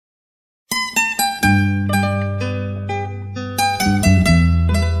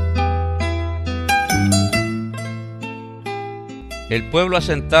El pueblo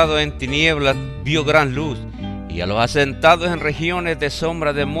asentado en tinieblas vio gran luz, y a los asentados en regiones de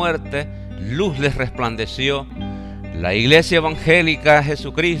sombra de muerte, luz les resplandeció. La Iglesia Evangélica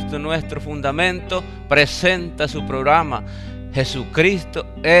Jesucristo, nuestro fundamento, presenta su programa. Jesucristo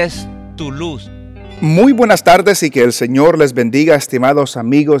es tu luz. Muy buenas tardes y que el Señor les bendiga, estimados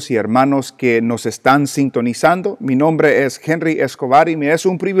amigos y hermanos que nos están sintonizando. Mi nombre es Henry Escobar y me es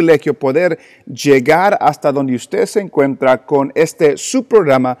un privilegio poder llegar hasta donde usted se encuentra con su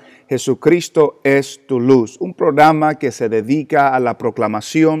programa Jesucristo es tu luz. Un programa que se dedica a la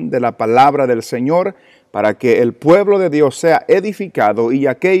proclamación de la palabra del Señor para que el pueblo de Dios sea edificado y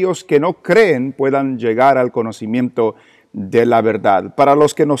aquellos que no creen puedan llegar al conocimiento de la verdad. Para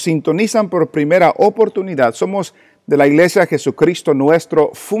los que nos sintonizan por primera oportunidad, somos de la Iglesia Jesucristo,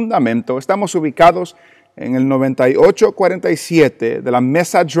 nuestro fundamento. Estamos ubicados en el 9847 de la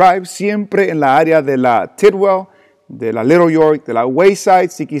Mesa Drive, siempre en la área de la Tidwell, de la Little York, de la Wayside.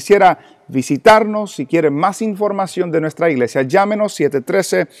 Si quisiera visitarnos, si quiere más información de nuestra iglesia, llámenos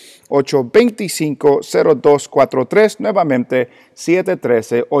 713-825-0243, nuevamente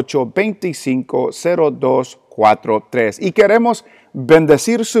 713-825-0243. Y queremos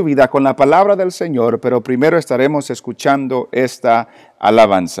bendecir su vida con la palabra del Señor, pero primero estaremos escuchando esta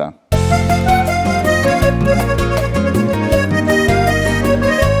alabanza.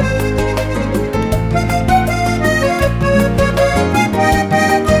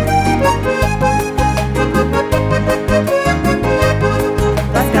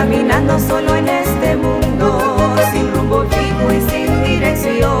 Vas caminando solo en este mundo, sin rumbo fijo y sin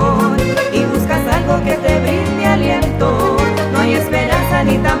dirección, y buscas algo que te brinde aliento. No hay esperanza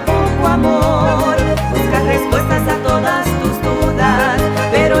ni tampoco amor. Buscas respuestas a todas tus dudas,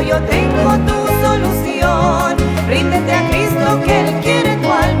 pero yo tengo tu solución.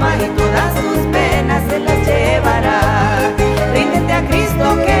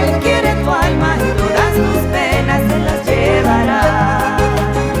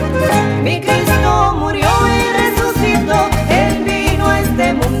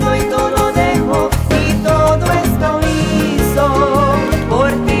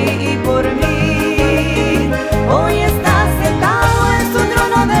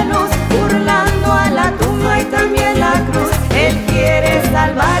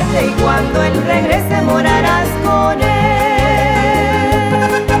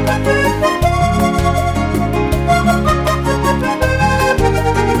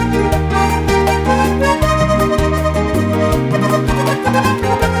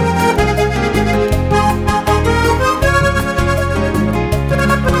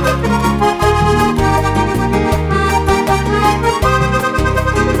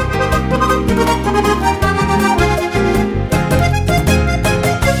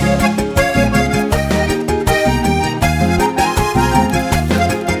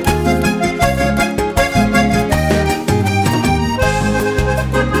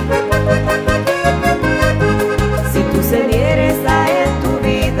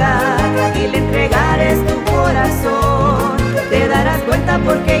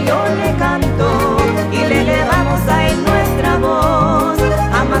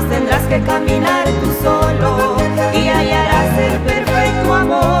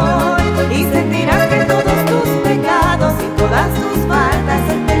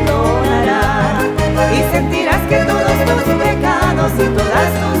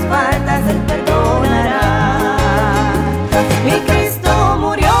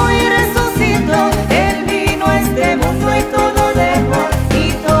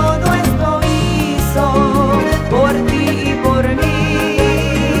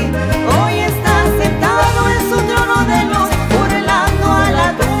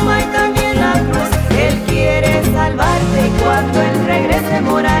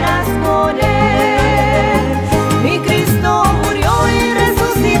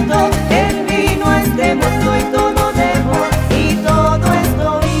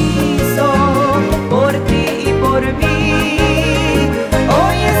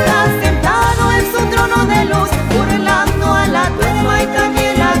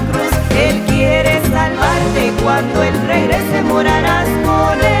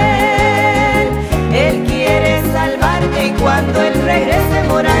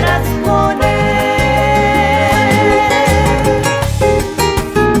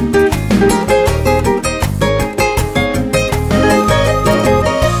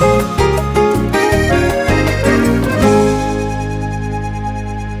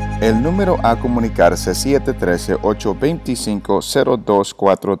 número a comunicarse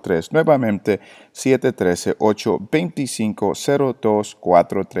 713-825-0243. Nuevamente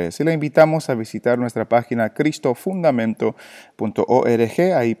 713-825-0243. Y le invitamos a visitar nuestra página cristofundamento.org.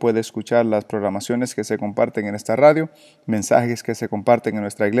 Ahí puede escuchar las programaciones que se comparten en esta radio, mensajes que se comparten en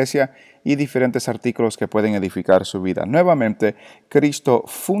nuestra iglesia y diferentes artículos que pueden edificar su vida. Nuevamente,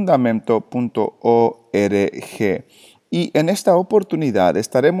 cristofundamento.org. Y en esta oportunidad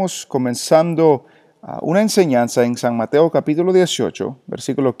estaremos comenzando una enseñanza en San Mateo capítulo 18,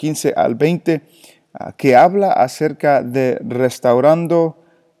 versículo 15 al 20, que habla acerca de restaurando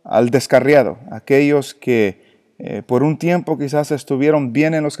al descarriado, aquellos que por un tiempo quizás estuvieron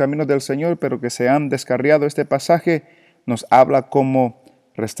bien en los caminos del Señor, pero que se han descarriado. Este pasaje nos habla cómo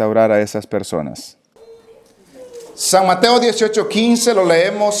restaurar a esas personas. San Mateo 18:15 lo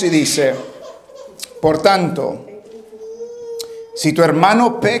leemos y dice: por tanto, si tu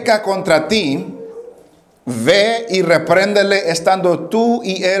hermano peca contra ti, ve y repréndele estando tú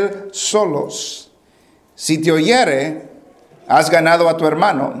y él solos. Si te oyere, has ganado a tu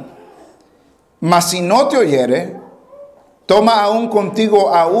hermano. Mas si no te oyere, toma aún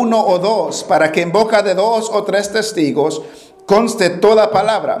contigo a uno o dos, para que en boca de 2 o 3 testigos conste toda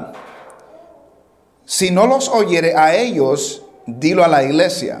palabra. Si no los oyere a ellos, dilo a la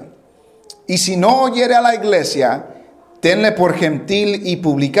iglesia. Y si no oyere a la iglesia, tenle por gentil y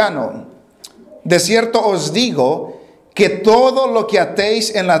publicano. De cierto os digo que todo lo que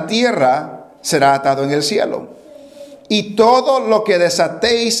atéis en la tierra será atado en el cielo, y todo lo que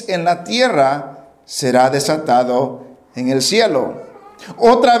desatéis en la tierra será desatado en el cielo.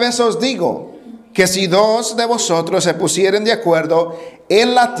 Otra vez os digo que si 2 de vosotros se pusieren de acuerdo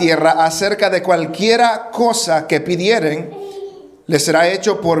en la tierra acerca de cualquiera cosa que pidieren, les será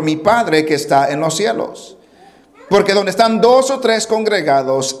hecho por mi Padre que está en los cielos. Porque donde están 2 o 3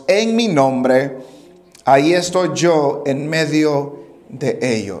 congregados en mi nombre, ahí estoy yo en medio de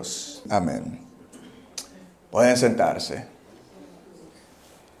ellos. Amén. Pueden sentarse.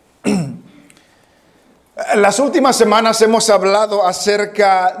 Las últimas semanas hemos hablado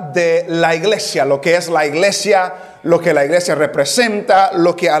acerca de la iglesia, lo que es la iglesia, lo que la iglesia representa,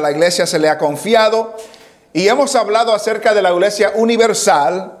 lo que a la iglesia se le ha confiado. Y hemos hablado acerca de la iglesia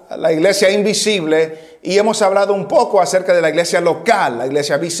universal, la iglesia invisible, y hemos hablado un poco acerca de la iglesia local, la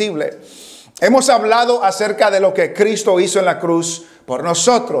iglesia visible. Hemos hablado acerca de lo que Cristo hizo en la cruz por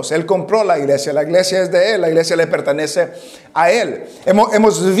nosotros. Él compró la iglesia es de Él, la iglesia le pertenece a Él.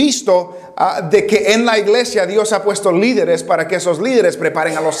 Hemos visto de que en la iglesia Dios ha puesto líderes para que esos líderes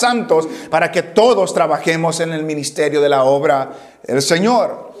preparen a los santos, para que todos trabajemos en el ministerio de la obra del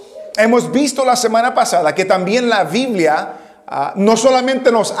Señor. Hemos visto la semana pasada que también la Biblia no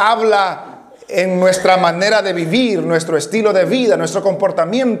solamente nos habla en nuestra manera de vivir, nuestro estilo de vida, nuestro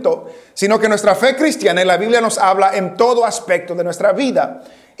comportamiento, sino que nuestra fe cristiana en la Biblia nos habla en todo aspecto de nuestra vida.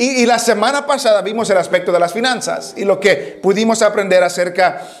 Y la semana pasada vimos el aspecto de las finanzas y lo que pudimos aprender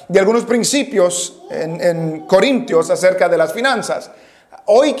acerca de algunos principios en Corintios acerca de las finanzas.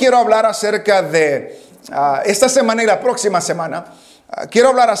 Hoy quiero hablar acerca de esta semana y la próxima semana. Quiero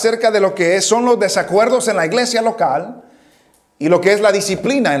hablar acerca de lo que son los desacuerdos en la iglesia local y lo que es la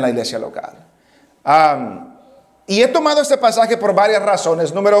disciplina en la iglesia local. Y he tomado este pasaje por varias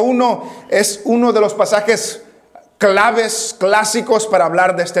razones. Número 1, es uno de los pasajes claves, clásicos para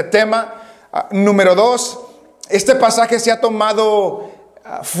hablar de este tema. Número 2, este pasaje se ha tomado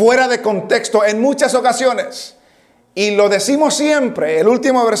fuera de contexto en muchas ocasiones. Y lo decimos siempre. El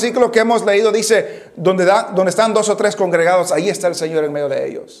último versículo que hemos leído dice, donde están 2 o 3 congregados, ahí está el Señor en medio de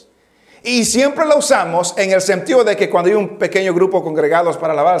ellos. Y siempre lo usamos en el sentido de que cuando hay un pequeño grupo congregados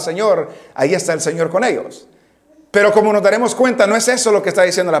para alabar al Señor, ahí está el Señor con ellos. Pero como nos daremos cuenta, no es eso lo que está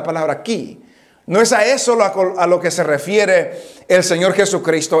diciendo la palabra aquí. No es a eso a lo que se refiere el Señor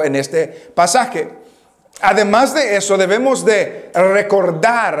Jesucristo en este pasaje. Además de eso, debemos de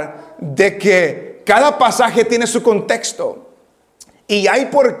recordar de que cada pasaje tiene su contexto. Y hay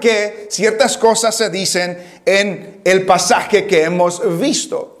por qué ciertas cosas se dicen en el pasaje que hemos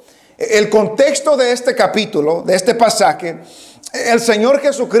visto. El contexto de este capítulo, de este pasaje, el Señor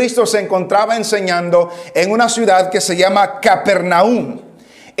Jesucristo se encontraba enseñando en una ciudad que se llama Capernaum.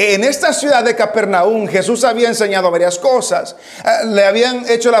 En esta ciudad de Capernaum, Jesús había enseñado varias cosas. Le habían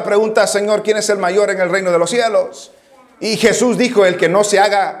hecho la pregunta, Señor, ¿quién es el mayor en el reino de los cielos? Y Jesús dijo, el que no se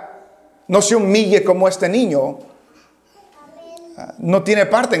humille como este niño, no tiene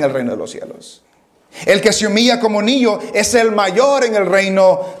parte en el reino de los cielos. El que se humilla como niño es el mayor en el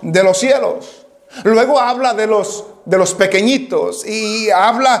reino de los cielos. Luego habla de los pequeñitos y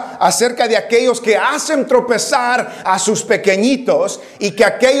habla acerca de aquellos que hacen tropezar a sus pequeñitos y que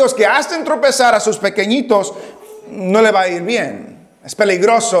aquellos que hacen tropezar a sus pequeñitos no le va a ir bien. Es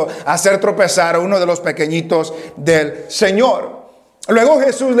peligroso hacer tropezar a uno de los pequeñitos del Señor. Luego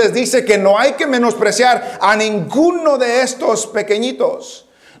Jesús les dice que no hay que menospreciar a ninguno de estos pequeñitos.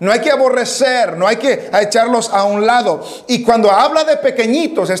 No hay que aborrecer, no hay que echarlos a un lado. Y cuando habla de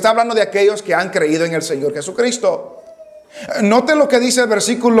pequeñitos, está hablando de aquellos que han creído en el Señor Jesucristo. Noten lo que dice el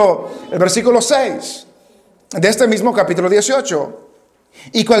versículo 6 de este mismo capítulo 18.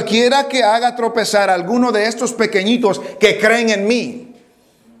 Y cualquiera que haga tropezar a alguno de estos pequeñitos que creen en mí.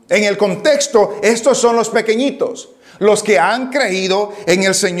 En el contexto, estos son los pequeñitos, los que han creído en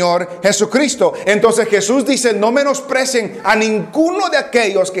el Señor Jesucristo. Entonces Jesús dice, no menosprecien a ninguno de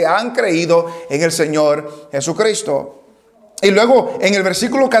aquellos que han creído en el Señor Jesucristo. Y luego en el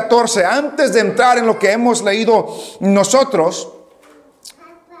versículo 14, antes de entrar en lo que hemos leído nosotros,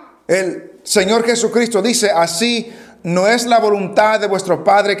 el Señor Jesucristo dice, así no es la voluntad de vuestro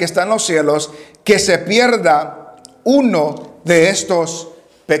Padre que está en los cielos, que se pierda uno de estos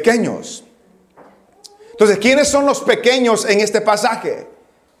pequeños. Entonces, ¿quiénes son los pequeños en este pasaje?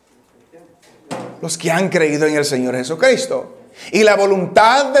 Los que han creído en el Señor Jesucristo. Y la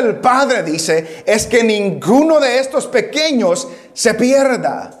voluntad del Padre, dice, es que ninguno de estos pequeños se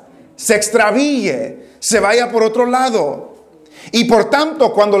pierda, se extravíe, se vaya por otro lado. Y por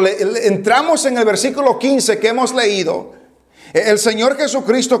tanto, cuando entramos en el versículo 15 que hemos leído, el Señor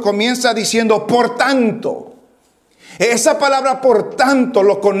Jesucristo comienza diciendo, por tanto. Esa palabra por tanto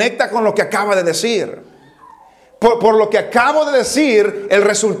lo conecta con lo que acaba de decir. Por lo que acabo de decir, el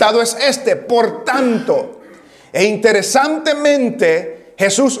resultado es este, por tanto. E interesantemente,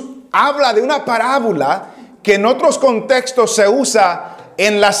 Jesús habla de una parábola que en otros contextos se usa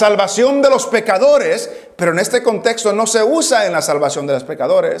en la salvación de los pecadores, pero en este contexto no se usa en la salvación de los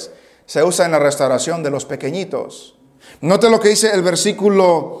pecadores, se usa en la restauración de los pequeñitos. Note lo que dice el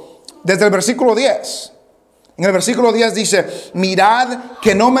versículo, desde el versículo 10. En el versículo 10 dice, mirad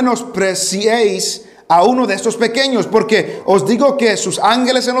que no menospreciéis a uno de estos pequeños, porque os digo que sus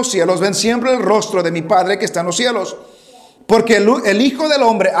ángeles en los cielos ven siempre el rostro de mi Padre que está en los cielos. Porque el Hijo del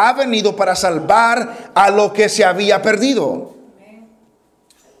Hombre ha venido para salvar a lo que se había perdido.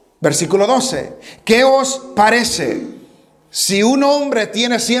 Versículo 12. ¿Qué os parece? Si un hombre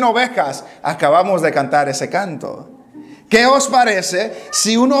tiene 100 ovejas, acabamos de cantar ese canto. ¿Qué os parece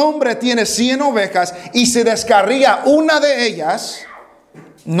si un hombre tiene 100 ovejas y se descarría una de ellas?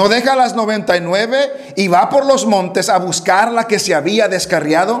 ¿No deja las 99 y va por los montes a buscar la que se había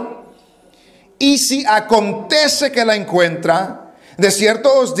descarriado? Y si acontece que la encuentra, de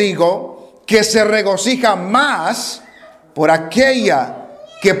cierto os digo que se regocija más por aquella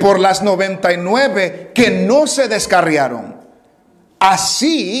que por las 99 que no se descarriaron.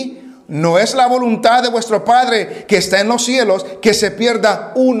 Así no es la voluntad de vuestro Padre que está en los cielos que se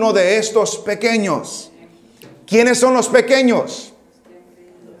pierda uno de estos pequeños. ¿Quiénes son los pequeños?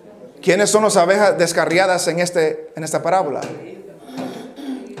 ¿Quiénes son las ovejas descarriadas en esta parábola?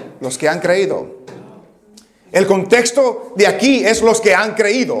 Los que han creído. El contexto de aquí es los que han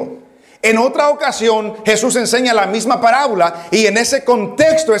creído. En otra ocasión Jesús enseña la misma parábola y en ese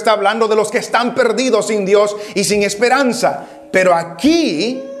contexto está hablando de los que están perdidos sin Dios y sin esperanza. Pero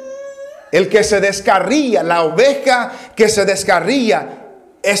aquí el que se descarría, la oveja que se descarría,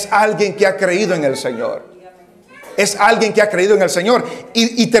 es alguien que ha creído en el Señor. Es alguien que ha creído en el Señor.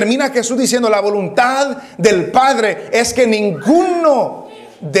 Y termina Jesús diciendo, la voluntad del Padre es que ninguno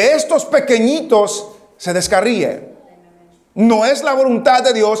de estos pequeñitos se descarríe. No es la voluntad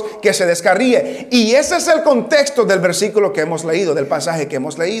de Dios que se descarríe. Y ese es el contexto del versículo que hemos leído, del pasaje que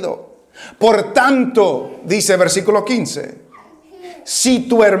hemos leído. Por tanto, dice versículo 15, si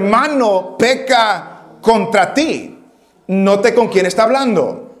tu hermano peca contra ti, note con quién está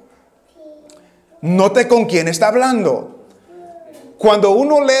hablando. Note con quién está hablando. Cuando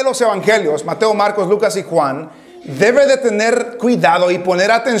uno lee los evangelios, Mateo, Marcos, Lucas y Juan, debe de tener cuidado y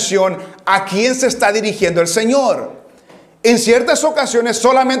poner atención a quién se está dirigiendo el Señor. En ciertas ocasiones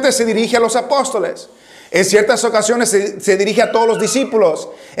solamente se dirige a los apóstoles. En ciertas ocasiones se dirige a todos los discípulos.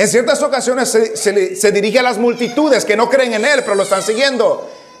 En ciertas ocasiones se dirige a las multitudes que no creen en Él, pero lo están siguiendo.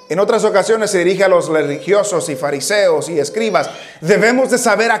 En otras ocasiones se dirige a los religiosos y fariseos y escribas. Debemos de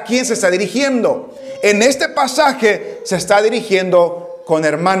saber a quién se está dirigiendo. En este pasaje se está dirigiendo con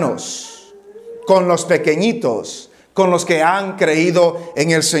hermanos, con los pequeñitos, con los que han creído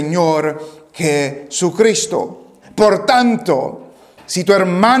en el Señor Jesucristo. Por tanto, si tu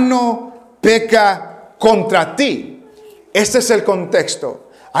hermano peca contra ti, este es el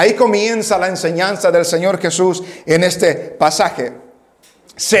contexto. Ahí comienza la enseñanza del Señor Jesús en este pasaje.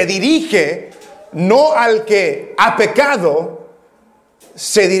 Se dirige no al que ha pecado,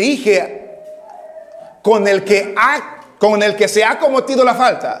 se dirige con el que se ha cometido la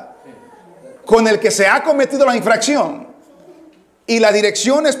falta, con el que se ha cometido la infracción. Y la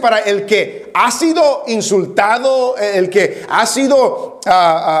dirección es para el que ha sido insultado, el que ha sido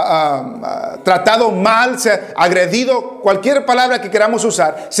tratado mal, agredido, cualquier palabra que queramos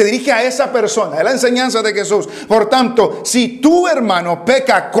usar, se dirige a esa persona. Es la enseñanza de Jesús. Por tanto, si tu hermano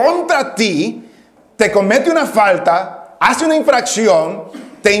peca contra ti, te comete una falta, hace una infracción,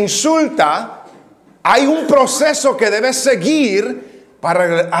 te insulta, hay un proceso que debes seguir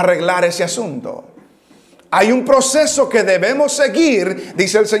para arreglar ese asunto. Hay un proceso que debemos seguir,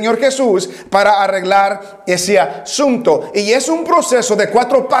 dice el Señor Jesús, para arreglar ese asunto. Y es un proceso de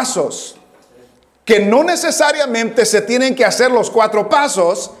 4 pasos, que no necesariamente se tienen que hacer los 4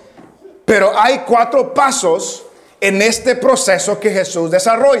 pasos, pero hay 4 pasos en este proceso que Jesús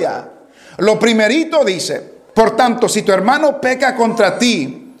desarrolla. Lo primerito dice, por tanto, si tu hermano peca contra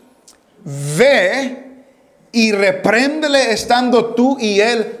ti, ve y repréndele estando tú y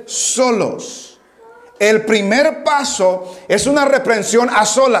él solos. El primer paso es una reprensión a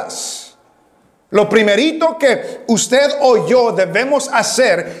solas. Lo primerito que usted o yo debemos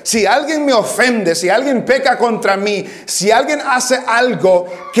hacer, si alguien me ofende, si alguien peca contra mí, si alguien hace algo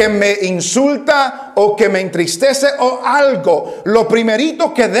que me insulta o que me entristece o algo, lo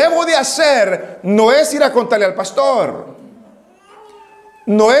primerito que debo de hacer no es ir a contarle al pastor.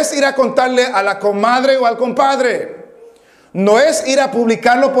 No es ir a contarle a la comadre o al compadre. No es ir a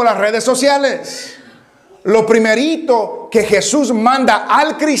publicarlo por las redes sociales. Lo primerito que Jesús manda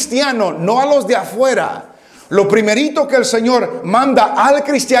al cristiano, no a los de afuera. Lo primerito que el Señor manda al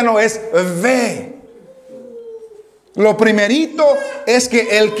cristiano es ve. Lo primerito es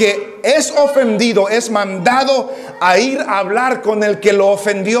que el que es ofendido es mandado a ir a hablar con el que lo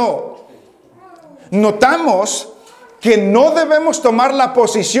ofendió. Notamos que no debemos tomar la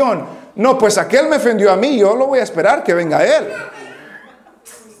posición, no, pues aquel me ofendió a mí, yo lo voy a esperar que venga él.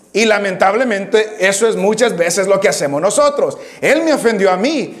 Y lamentablemente eso es muchas veces lo que hacemos nosotros. Él me ofendió a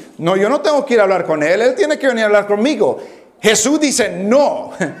mí. No, yo no tengo que ir a hablar con él. Él tiene que venir a hablar conmigo. Jesús dice,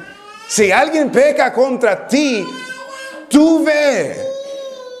 no. Si alguien peca contra ti, tú ve.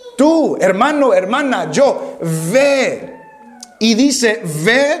 Tú, hermano, hermana, yo, ve. Y dice,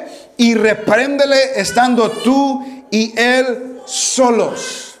 ve y repréndele estando tú y él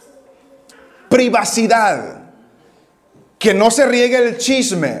solos. Privacidad. Que no se riegue el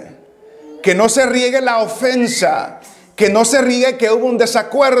chisme, que no se riegue la ofensa, que no se riegue que hubo un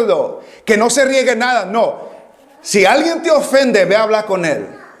desacuerdo, que no se riegue nada. No, si alguien te ofende, ve a hablar con él.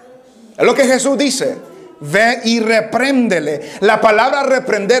 Es lo que Jesús dice, ve y repréndele. La palabra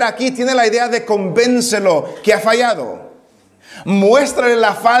reprender aquí tiene la idea de convéncelo que ha fallado. Muéstrale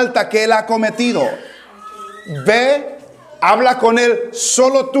la falta que él ha cometido. Ve, habla con él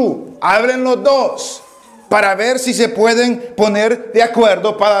solo tú, hablen los dos. Para ver si se pueden poner de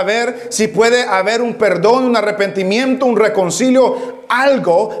acuerdo, para ver si puede haber un perdón, un arrepentimiento, un reconcilio,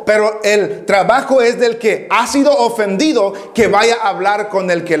 algo. Pero el trabajo es del que ha sido ofendido, que vaya a hablar con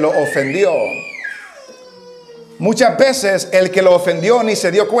el que lo ofendió. Muchas veces el que lo ofendió ni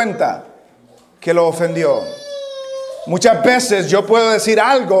se dio cuenta que lo ofendió. Muchas veces yo puedo decir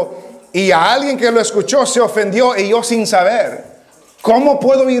algo y a alguien que lo escuchó se ofendió y yo sin saber. ¿Cómo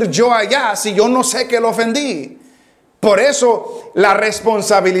puedo ir yo allá si yo no sé que lo ofendí? Por eso la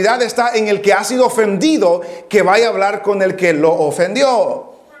responsabilidad está en el que ha sido ofendido, que vaya a hablar con el que lo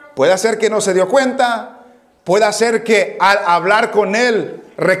ofendió. Puede ser que no se dio cuenta, puede ser que al hablar con él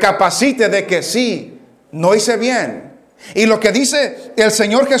recapacite de que sí, no hice bien. Y lo que dice el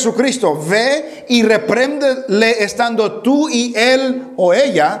Señor Jesucristo, ve y repréndele estando tú y él o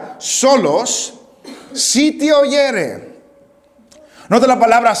ella solos, si te oyere. Nota la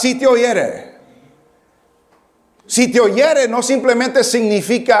palabra si te oyere. Si te oyere no simplemente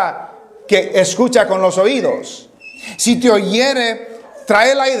significa que escucha con los oídos. Si te oyere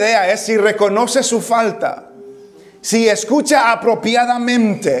trae la idea, es si reconoce su falta, si escucha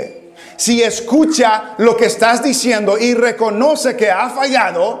apropiadamente, si escucha lo que estás diciendo y reconoce que ha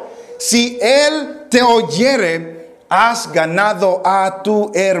fallado. Si él te oyere, has ganado a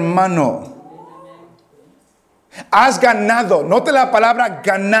tu hermano. Has ganado, note la palabra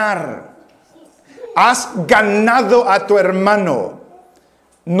ganar. Has ganado a tu hermano.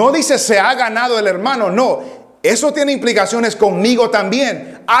 No dice se ha ganado el hermano, no. Eso tiene implicaciones conmigo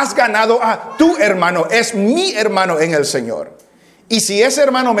también. Has ganado a tu hermano, es mi hermano en el Señor. Y si ese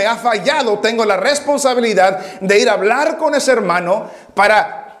hermano me ha fallado, tengo la responsabilidad de ir a hablar con ese hermano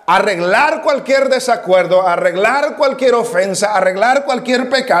para arreglar cualquier desacuerdo, arreglar cualquier ofensa, arreglar cualquier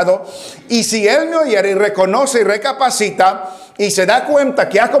pecado. Y si él me oyere y reconoce y recapacita y se da cuenta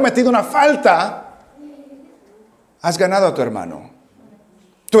que ha cometido una falta, has ganado a tu hermano.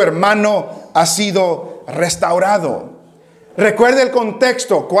 Tu hermano ha sido restaurado. Recuerde el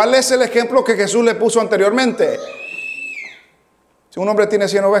contexto. ¿Cuál es el ejemplo que Jesús le puso anteriormente? Si un hombre tiene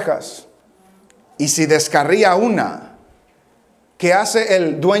 100 ovejas y si descarría una, ¿qué hace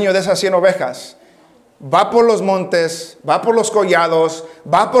el dueño de esas 100 ovejas? Va por los montes, va por los collados,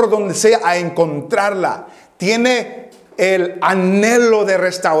 va por donde sea a encontrarla. Tiene el anhelo de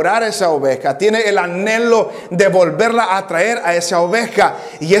restaurar esa oveja, tiene el anhelo de volverla a traer a esa oveja.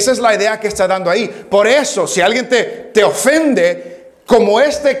 Y esa es la idea que está dando ahí. Por eso, si alguien te ofende, como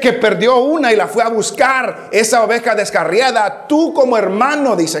este que perdió una y la fue a buscar, esa oveja descarriada, tú como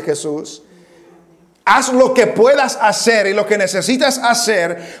hermano, dice Jesús, haz lo que puedas hacer y lo que necesitas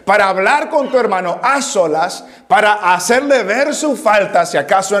hacer para hablar con tu hermano a solas, para hacerle ver su falta, si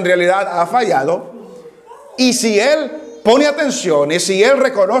acaso en realidad ha fallado. Y si él pone atención y si él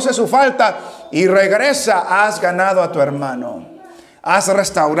reconoce su falta y regresa, has ganado a tu hermano. Has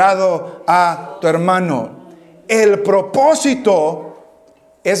restaurado a tu hermano. El propósito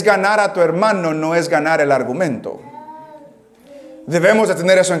es ganar a tu hermano, no es ganar el argumento. Debemos de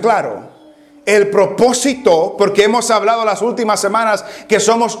tener eso en claro. El propósito, porque hemos hablado las últimas semanas que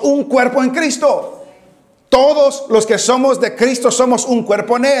somos un cuerpo en Cristo. Todos los que somos de Cristo somos un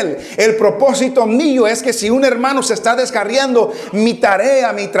cuerpo en Él. El propósito mío es que si un hermano se está descarriando, mi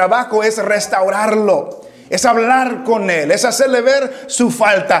tarea, mi trabajo es restaurarlo. Es hablar con él, es hacerle ver su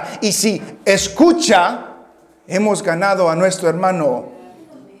falta. Y si escucha, hemos ganado a nuestro hermano.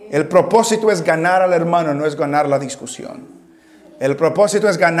 El propósito es ganar al hermano, no es ganar la discusión. El propósito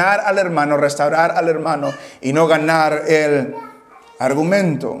es ganar al hermano, restaurar al hermano y no ganar el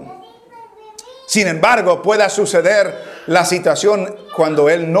argumento. Sin embargo, pueda suceder la situación cuando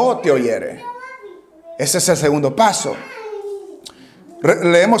él no te oyere. Ese es el segundo paso.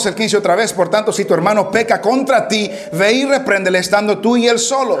 Leemos el 15 otra vez. Por tanto, si tu hermano peca contra ti, ve y repréndele estando tú y él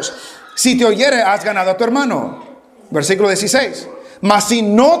solos. Si te oyere, has ganado a tu hermano. Versículo 16. Mas si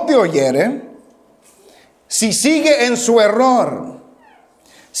no te oyere, si sigue en su error,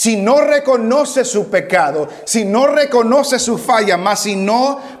 si no reconoce su pecado, si no reconoce su falla, mas si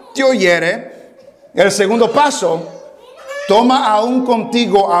no te oyere, el segundo paso, toma aún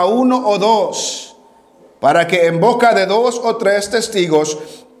contigo a uno o dos, para que en boca de 2 o 3 testigos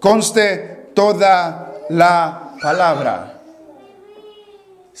conste toda la palabra.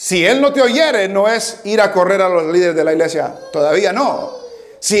 Si él no te oyere, no es ir a correr a los líderes de la iglesia. Todavía no.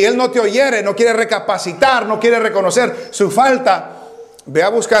 Si él no te oyere, no quiere recapacitar, no quiere reconocer su falta, ve a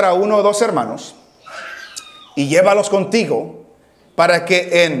buscar a 1 o 2 hermanos y llévalos contigo para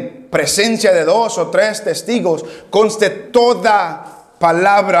que en presencia de 2 o 3 testigos conste toda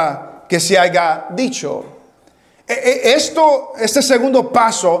palabra que se haya dicho. Este segundo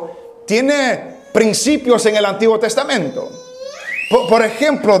paso tiene principios en el Antiguo Testamento. Por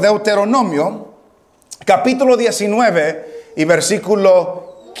ejemplo, Deuteronomio, capítulo 19 y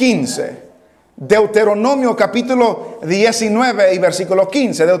versículo 15. Deuteronomio, capítulo 19 y versículo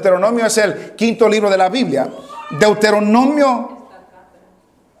 15. Deuteronomio es el 5º libro de la Biblia. Deuteronomio,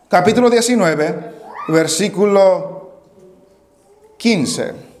 capítulo 19, versículo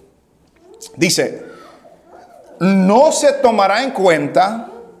 15. Dice: no se tomará en cuenta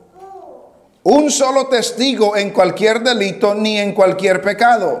un solo testigo en cualquier delito ni en cualquier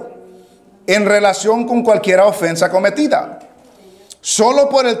pecado, en relación con cualquier ofensa cometida. Solo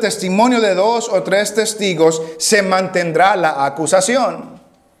por el testimonio de 2 o 3 testigos se mantendrá la acusación.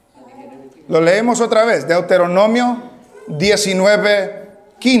 Lo leemos otra vez. Deuteronomio 19,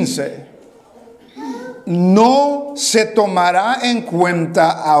 15. No se tomará en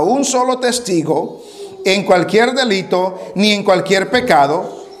cuenta a un solo testigo en cualquier delito ni en cualquier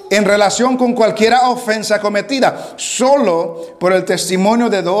pecado, en relación con cualquier ofensa cometida. Solo por el testimonio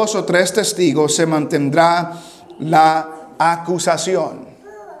de 2 o 3 testigos se mantendrá la acusación.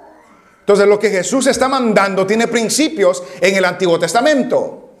 Entonces, lo que Jesús está mandando tiene principios en el Antiguo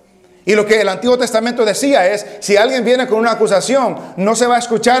Testamento. Y lo que el Antiguo Testamento decía es: si alguien viene con una acusación, no se va a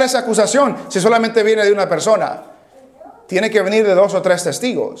escuchar esa acusación si solamente viene de una persona. Tiene que venir de 2 o 3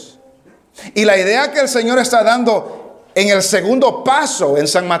 testigos. Y la idea que el Señor está dando en el segundo paso en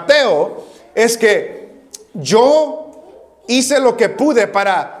San Mateo es que yo hice lo que pude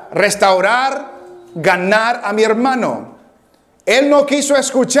para restaurar, ganar a mi hermano. Él no quiso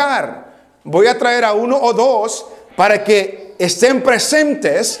escuchar. Voy a traer a 1 o 2 para que estén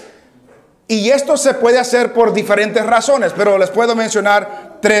presentes. Y esto se puede hacer por diferentes razones, pero les puedo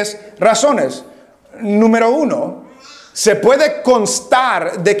mencionar 3 razones. Número 1, se puede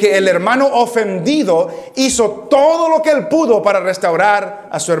constar de que el hermano ofendido hizo todo lo que él pudo para restaurar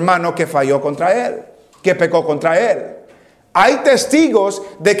a su hermano que falló contra él, que pecó contra él. Hay testigos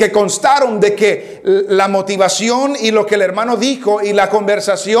de que constaron de que la motivación y lo que el hermano dijo y la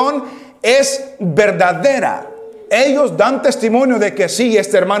conversación es verdadera. Ellos dan testimonio de que sí,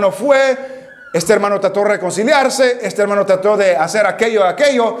 este hermano trató de reconciliarse, este hermano trató de hacer aquello,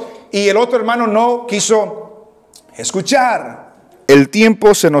 y el otro hermano no quiso escuchar. El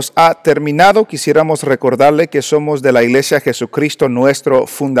tiempo se nos ha terminado. Quisiéramos recordarle que somos de la Iglesia Jesucristo Nuestro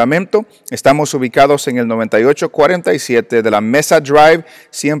Fundamento. Estamos ubicados en el 9847 de la Mesa Drive,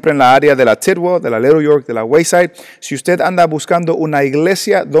 siempre en la área de la Tidwell, de la Little York, de la Wayside. Si usted anda buscando una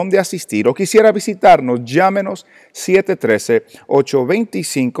iglesia donde asistir o quisiera visitarnos, llámenos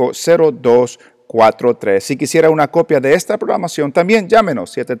 713-825-0243. Si quisiera una copia de esta programación, también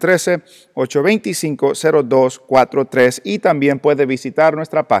llámenos 713-825-0243 y también puede visitar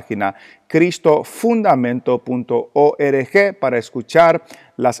nuestra página cristofundamento.org para escuchar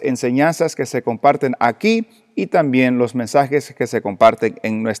las enseñanzas que se comparten aquí y también los mensajes que se comparten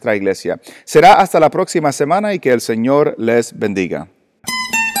en nuestra iglesia. Será hasta la próxima semana y que el Señor les bendiga.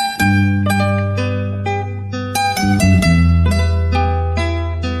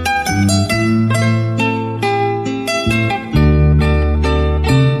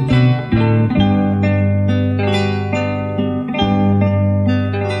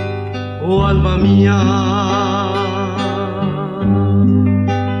 Alma mía,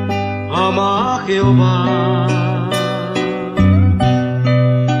 ama a Jehová,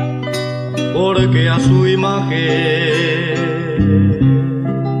 porque a su imagen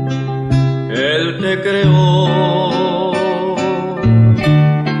Él te creó,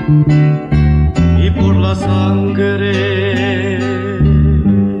 y por la sangre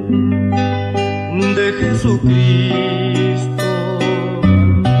de Jesucristo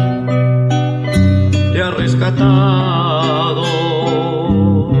rescatado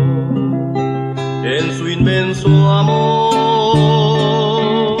en su inmenso amor.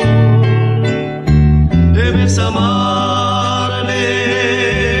 Debes amarle,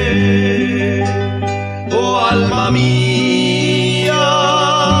 oh alma mía,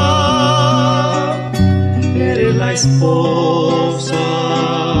 eres la esposa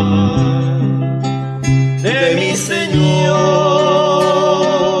de mi Señor.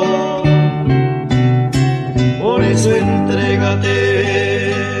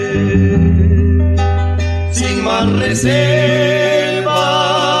 Entrégate sin más reservas,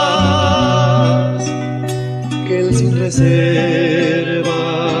 que Él sin reservas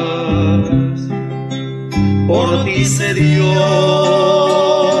por ti se dio.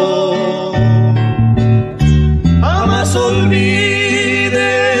 Jamás olvides,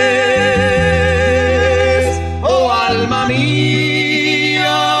 oh alma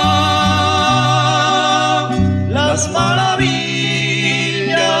mía, las maravillas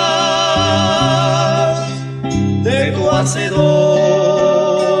de tu Hacedor,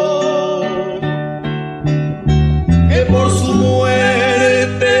 que por su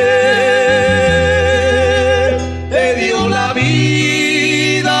muerte te dio la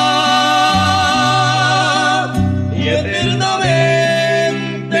vida y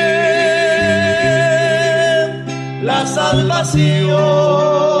eternamente la salvación.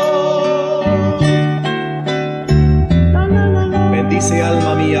 Bendice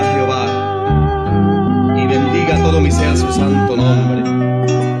alma mía Jehová, y bendiga todo mi ser su santo nombre.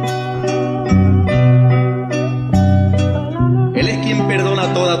 Él es quien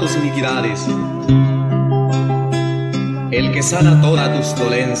perdona todas tus iniquidades, el que sana todas tus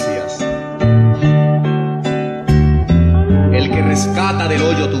dolencias, el que rescata del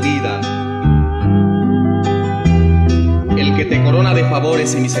hoyo tu vida, el que te corona de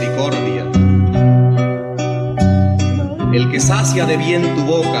favores y misericordia, el que sacia de bien tu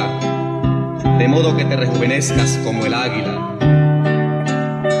boca, de modo que te rejuvenezcas como el águila.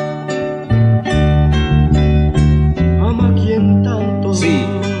 Ama a quien tanto. Sí,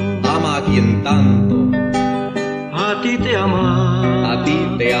 ama a quien tanto. A ti te ama. A ti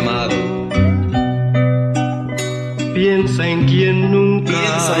te he amado. Piensa en quien nunca.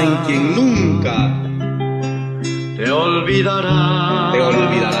 Piensa en quien nunca. Te olvidará. Te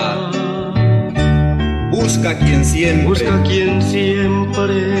olvidará. Busca quien siempre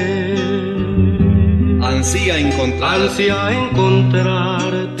ansía encontrarte.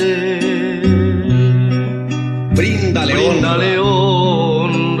 Bríndale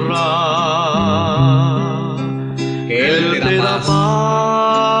honra, que Él te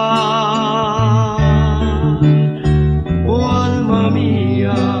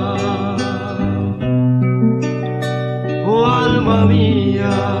alma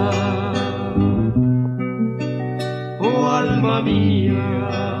mía, oh alma mía.